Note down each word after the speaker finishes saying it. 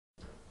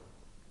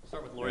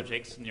Start with Laura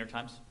Jakes, New York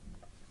Times.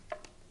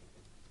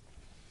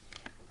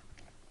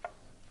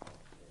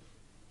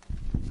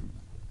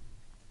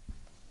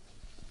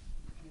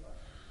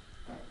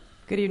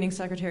 Good evening,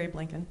 Secretary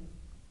Blinken.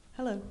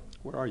 Hello.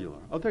 Where are you,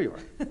 Laura? Oh, there you are.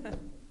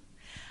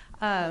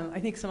 I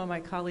think some of my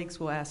colleagues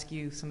will ask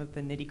you some of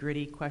the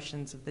nitty-gritty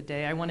questions of the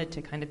day. I wanted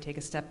to kind of take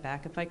a step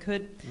back, if I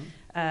could.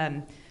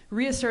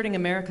 Reasserting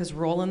America's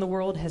role in the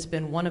world has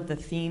been one of the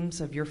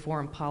themes of your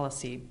foreign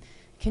policy.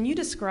 Can you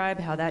describe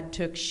how that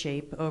took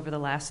shape over the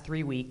last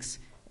 3 weeks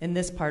in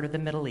this part of the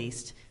Middle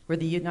East, where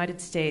the United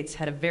States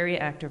had a very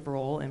active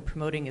role in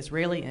promoting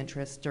Israeli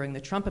interests during the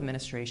Trump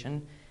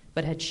administration,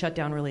 but had shut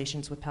down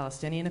relations with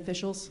Palestinian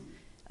officials?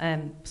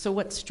 So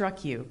what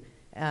struck you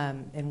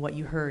in what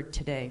you heard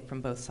today from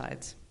both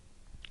sides?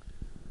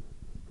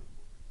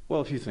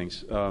 Well, a few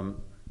things.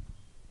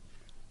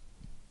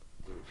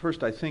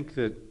 First, I think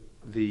that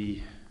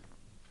the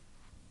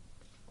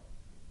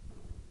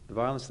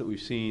violence that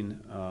we've seen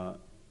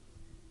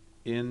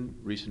in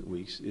recent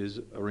weeks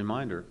is a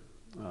reminder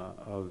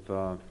of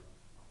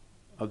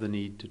the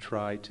need to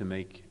try to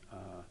make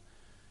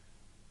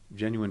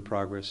genuine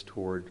progress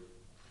toward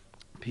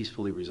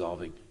peacefully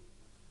resolving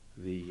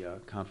the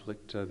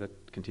conflict that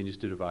continues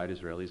to divide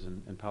Israelis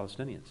and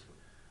Palestinians.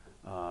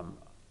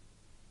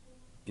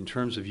 In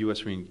terms of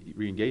U.S.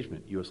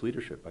 re-engagement, U.S.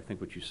 leadership, I think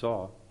what you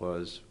saw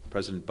was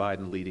President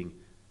Biden leading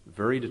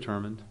very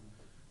determined,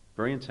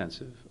 very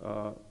intensive,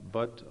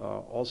 but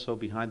also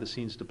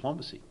behind-the-scenes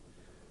diplomacy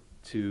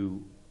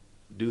to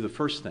do the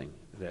first thing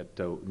that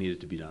needed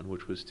to be done,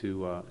 which was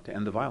to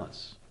end the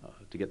violence,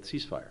 to get the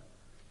ceasefire.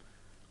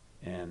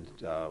 And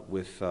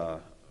with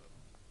a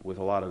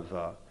lot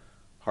of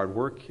hard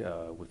work,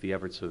 with the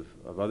efforts of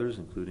others,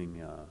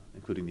 including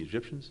the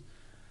Egyptians,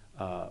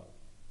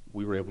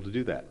 we were able to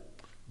do that.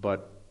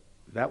 But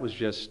that was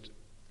just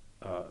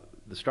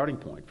the starting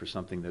point for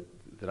something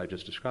that I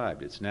just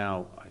described. It's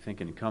now, I think,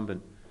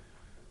 incumbent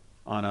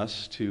on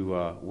us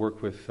to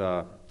work with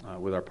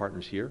our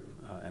partners here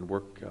and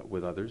work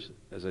with others,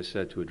 as I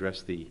said, to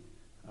address the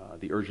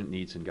urgent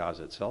needs in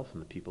Gaza itself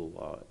and the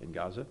people in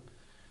Gaza,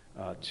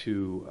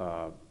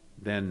 to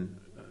then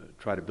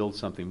try to build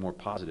something more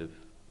positive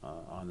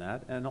on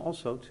that, and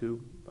also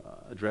to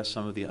address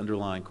some of the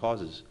underlying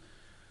causes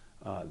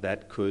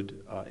that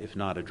could, if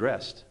not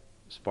addressed,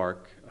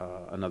 spark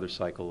another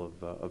cycle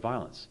of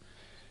violence.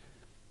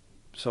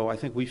 So I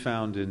think we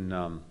found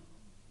in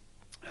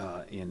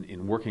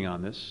working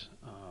on this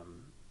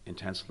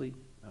intensely,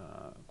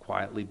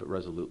 quietly but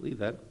resolutely,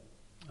 that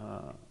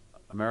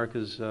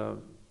America's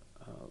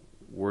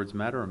words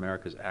matter,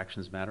 America's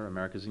actions matter,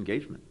 America's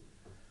engagement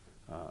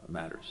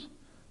matters.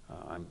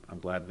 I'm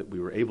glad that we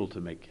were able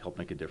to help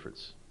make a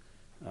difference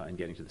in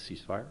getting to the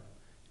ceasefire,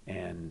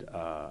 and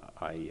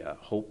I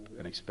hope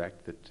and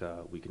expect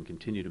that we can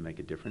continue to make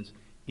a difference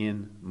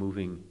in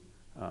moving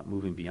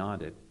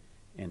beyond it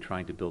and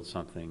trying to build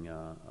something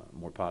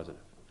more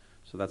positive.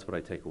 So that's what I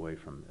take away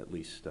from at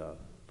least the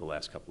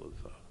last couple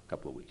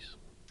of weeks.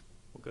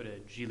 We'll go to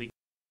G.